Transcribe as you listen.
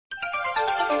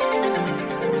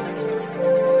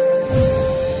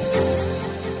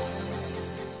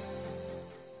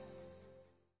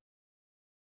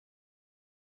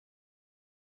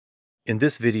In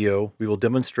this video, we will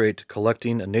demonstrate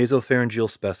collecting a nasopharyngeal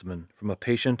specimen from a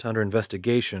patient under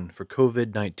investigation for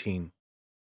COVID-19.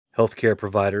 Healthcare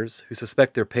providers who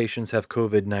suspect their patients have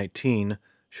COVID-19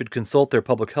 should consult their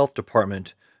public health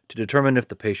department to determine if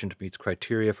the patient meets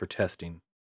criteria for testing.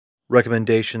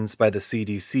 Recommendations by the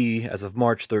CDC as of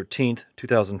March 13,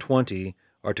 2020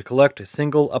 are to collect a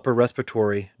single upper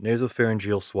respiratory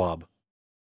nasopharyngeal swab.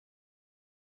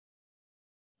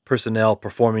 Personnel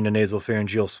performing a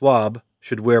nasopharyngeal swab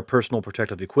should wear personal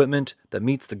protective equipment that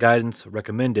meets the guidance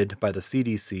recommended by the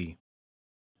CDC.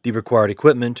 The required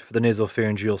equipment for the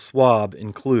nasopharyngeal swab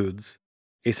includes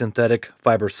a synthetic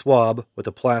fiber swab with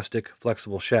a plastic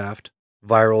flexible shaft,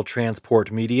 viral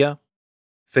transport media,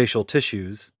 facial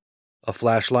tissues, a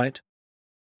flashlight,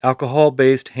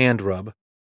 alcohol-based hand rub,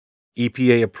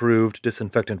 EPA-approved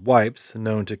disinfectant wipes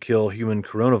known to kill human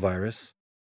coronavirus,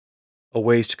 a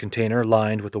waste container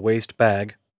lined with a waste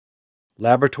bag,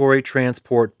 laboratory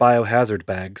transport biohazard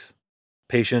bags,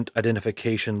 patient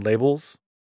identification labels,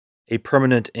 a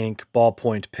permanent ink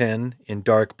ballpoint pen in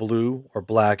dark blue or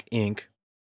black ink,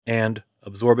 and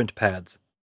absorbent pads.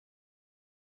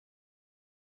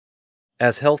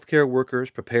 As healthcare workers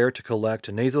prepare to collect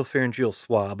a nasopharyngeal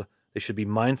swab, they should be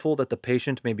mindful that the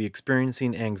patient may be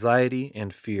experiencing anxiety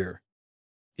and fear.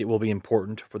 It will be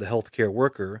important for the healthcare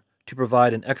worker to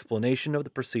provide an explanation of the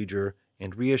procedure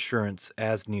and reassurance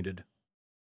as needed.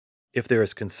 If there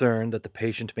is concern that the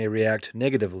patient may react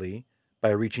negatively by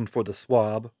reaching for the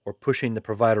swab or pushing the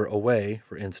provider away,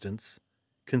 for instance,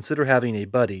 consider having a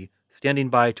buddy standing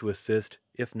by to assist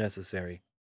if necessary.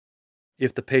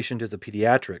 If the patient is a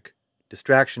pediatric,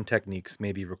 distraction techniques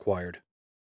may be required.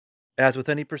 As with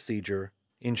any procedure,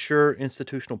 ensure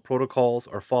institutional protocols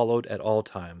are followed at all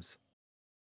times.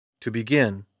 To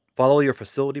begin, follow your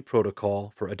facility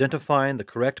protocol for identifying the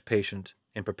correct patient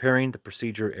and preparing the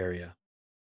procedure area.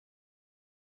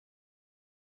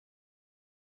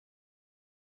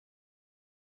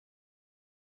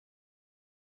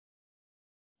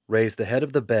 Raise the head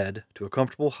of the bed to a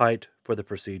comfortable height for the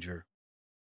procedure.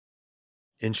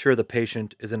 Ensure the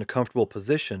patient is in a comfortable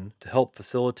position to help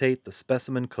facilitate the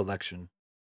specimen collection.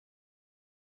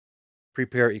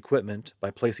 Prepare equipment by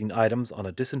placing items on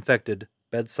a disinfected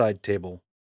bedside table.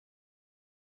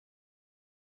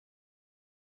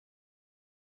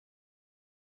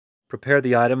 Prepare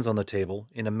the items on the table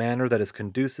in a manner that is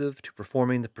conducive to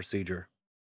performing the procedure.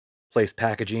 Place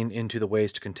packaging into the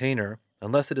waste container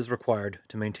unless it is required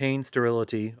to maintain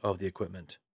sterility of the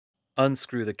equipment.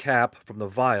 Unscrew the cap from the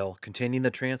vial containing the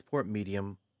transport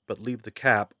medium, but leave the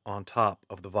cap on top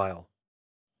of the vial.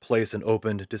 Place an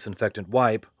opened disinfectant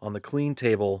wipe on the clean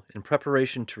table in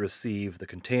preparation to receive the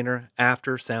container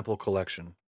after sample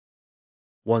collection.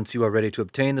 Once you are ready to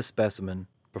obtain the specimen,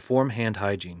 perform hand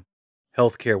hygiene.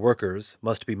 Healthcare workers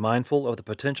must be mindful of the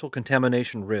potential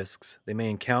contamination risks they may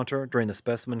encounter during the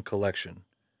specimen collection,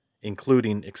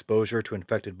 including exposure to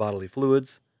infected bodily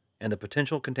fluids and the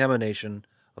potential contamination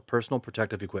of personal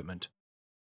protective equipment.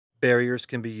 Barriers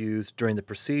can be used during the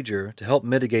procedure to help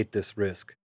mitigate this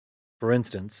risk. For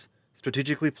instance,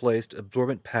 strategically placed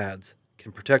absorbent pads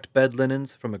can protect bed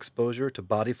linens from exposure to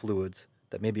body fluids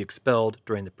that may be expelled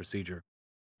during the procedure.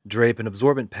 Drape an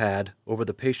absorbent pad over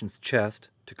the patient's chest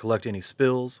to collect any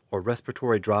spills or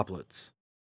respiratory droplets.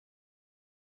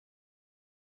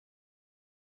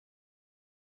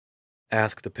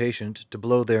 Ask the patient to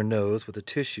blow their nose with a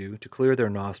tissue to clear their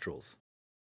nostrils.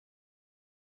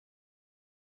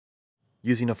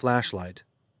 Using a flashlight,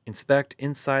 inspect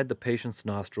inside the patient's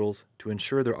nostrils to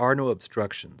ensure there are no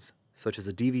obstructions, such as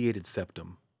a deviated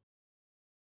septum.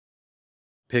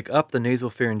 Pick up the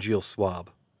nasopharyngeal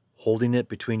swab, holding it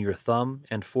between your thumb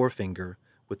and forefinger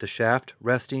with the shaft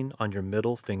resting on your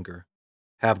middle finger.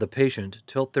 Have the patient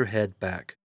tilt their head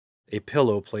back. A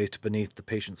pillow placed beneath the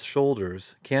patient's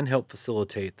shoulders can help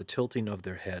facilitate the tilting of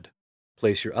their head.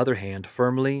 Place your other hand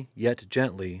firmly yet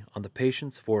gently on the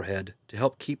patient's forehead to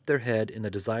help keep their head in the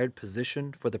desired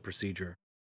position for the procedure.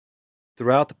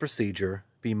 Throughout the procedure,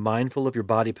 be mindful of your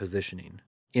body positioning.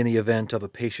 In the event of a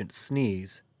patient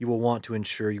sneeze, you will want to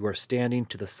ensure you are standing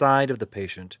to the side of the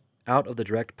patient, out of the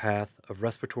direct path of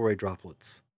respiratory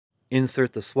droplets.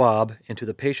 Insert the swab into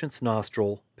the patient's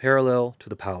nostril parallel to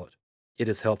the palate. It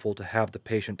is helpful to have the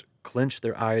patient clench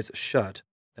their eyes shut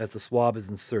as the swab is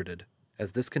inserted,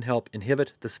 as this can help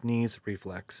inhibit the sneeze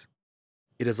reflex.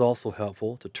 It is also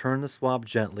helpful to turn the swab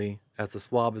gently as the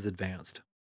swab is advanced.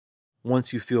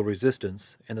 Once you feel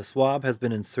resistance and the swab has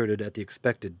been inserted at the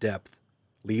expected depth,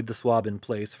 leave the swab in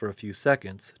place for a few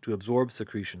seconds to absorb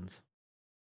secretions.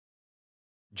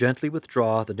 Gently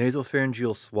withdraw the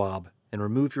nasopharyngeal swab and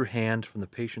remove your hand from the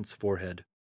patient's forehead.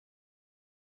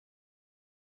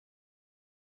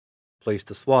 Place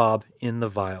the swab in the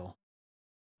vial.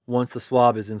 Once the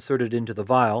swab is inserted into the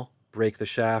vial, break the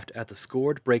shaft at the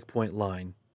scored breakpoint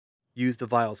line. Use the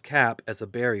vial's cap as a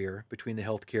barrier between the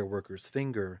healthcare worker's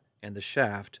finger and the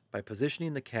shaft by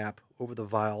positioning the cap over the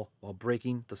vial while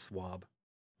breaking the swab.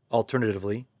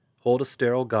 Alternatively, hold a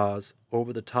sterile gauze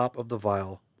over the top of the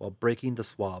vial while breaking the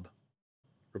swab.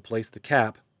 Replace the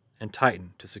cap and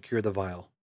tighten to secure the vial.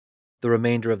 The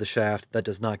remainder of the shaft that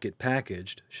does not get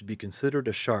packaged should be considered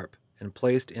a sharp and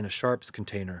placed in a sharps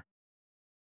container.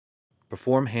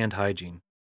 Perform hand hygiene.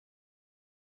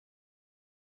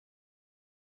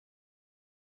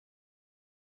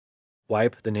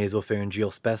 Wipe the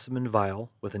nasopharyngeal specimen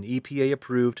vial with an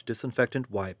EPA-approved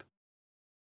disinfectant wipe.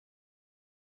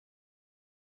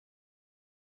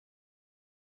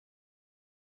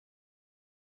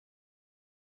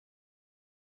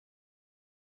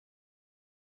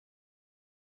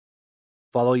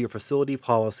 Follow your facility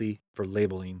policy for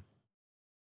labeling.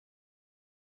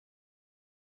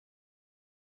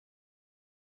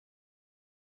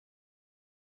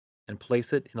 And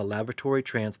place it in a laboratory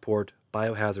transport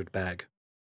biohazard bag.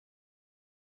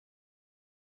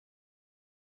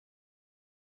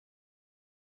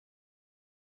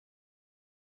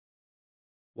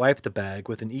 Wipe the bag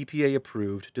with an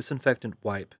EPA-approved disinfectant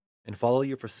wipe and follow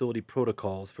your facility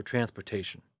protocols for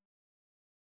transportation.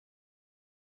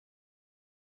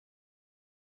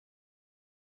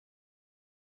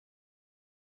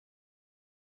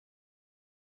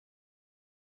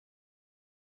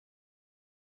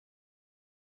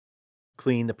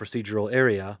 Clean the procedural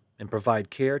area and provide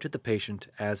care to the patient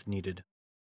as needed.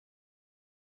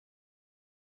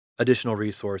 Additional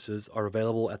resources are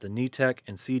available at the NETEC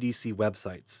and CDC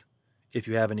websites. If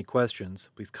you have any questions,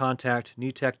 please contact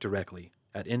NETEC directly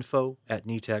at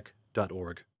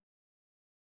info@netec.org.